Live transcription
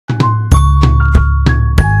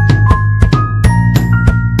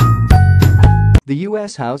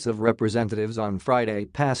U.S. House of Representatives on Friday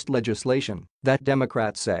passed legislation that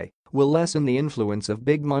Democrats say will lessen the influence of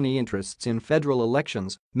big money interests in federal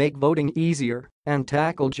elections, make voting easier, and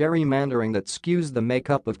tackle gerrymandering that skews the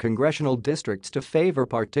makeup of congressional districts to favor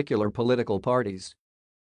particular political parties.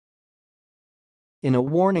 In a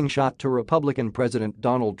warning shot to Republican President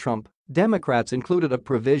Donald Trump, Democrats included a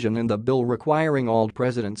provision in the bill requiring all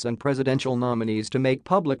presidents and presidential nominees to make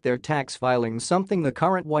public their tax filings, something the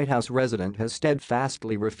current White House resident has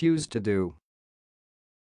steadfastly refused to do.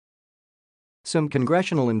 Some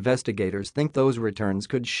congressional investigators think those returns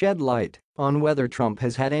could shed light on whether Trump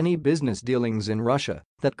has had any business dealings in Russia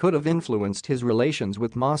that could have influenced his relations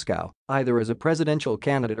with Moscow, either as a presidential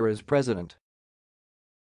candidate or as president.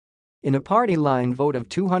 In a party-line vote of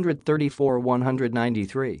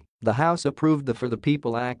 234-193, the House approved the For the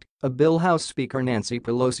People Act, a bill House Speaker Nancy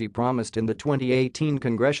Pelosi promised in the 2018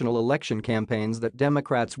 congressional election campaigns that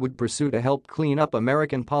Democrats would pursue to help clean up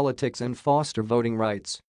American politics and foster voting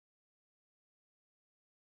rights.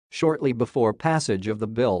 Shortly before passage of the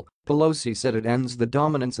bill, Pelosi said it ends the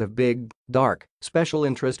dominance of big, dark, special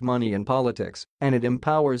interest money in politics, and it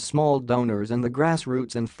empowers small donors and the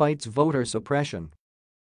grassroots and fights voter suppression.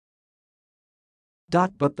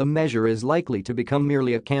 But the measure is likely to become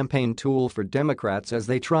merely a campaign tool for Democrats as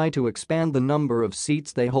they try to expand the number of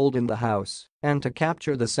seats they hold in the House and to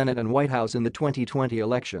capture the Senate and White House in the 2020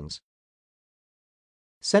 elections.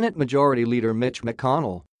 Senate Majority Leader Mitch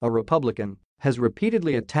McConnell, a Republican, has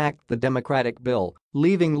repeatedly attacked the Democratic bill,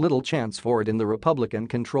 leaving little chance for it in the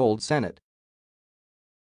Republican-controlled Senate.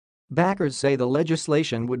 Backers say the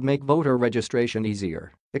legislation would make voter registration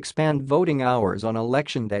easier, expand voting hours on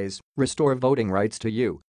election days, restore voting rights to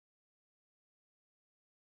U.S.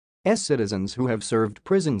 citizens who have served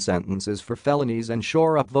prison sentences for felonies and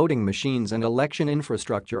shore up voting machines and election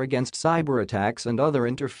infrastructure against cyber attacks and other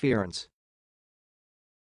interference.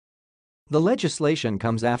 The legislation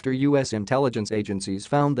comes after U.S. intelligence agencies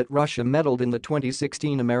found that Russia meddled in the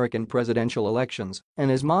 2016 American presidential elections, and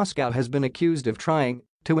as Moscow has been accused of trying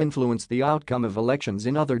to influence the outcome of elections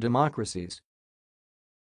in other democracies.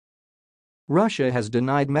 Russia has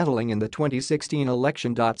denied meddling in the 2016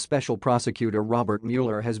 election. Special Prosecutor Robert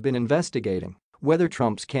Mueller has been investigating whether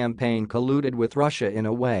Trump's campaign colluded with Russia in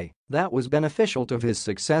a way that was beneficial to his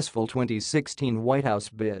successful 2016 White House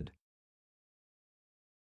bid.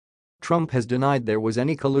 Trump has denied there was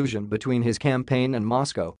any collusion between his campaign and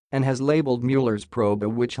Moscow and has labeled Mueller's probe a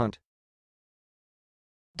witch hunt.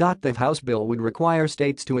 The House bill would require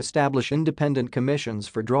states to establish independent commissions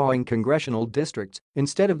for drawing congressional districts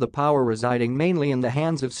instead of the power residing mainly in the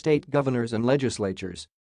hands of state governors and legislatures.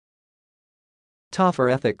 Tougher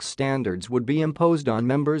ethics standards would be imposed on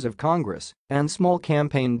members of Congress, and small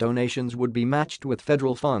campaign donations would be matched with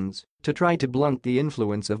federal funds to try to blunt the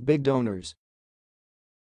influence of big donors.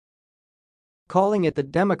 Calling it the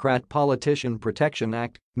Democrat Politician Protection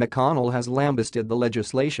Act, McConnell has lambasted the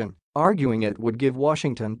legislation, arguing it would give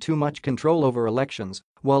Washington too much control over elections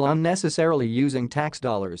while unnecessarily using tax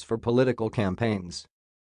dollars for political campaigns.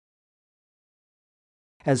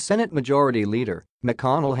 As Senate Majority Leader,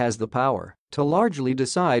 McConnell has the power to largely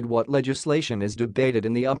decide what legislation is debated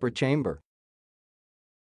in the upper chamber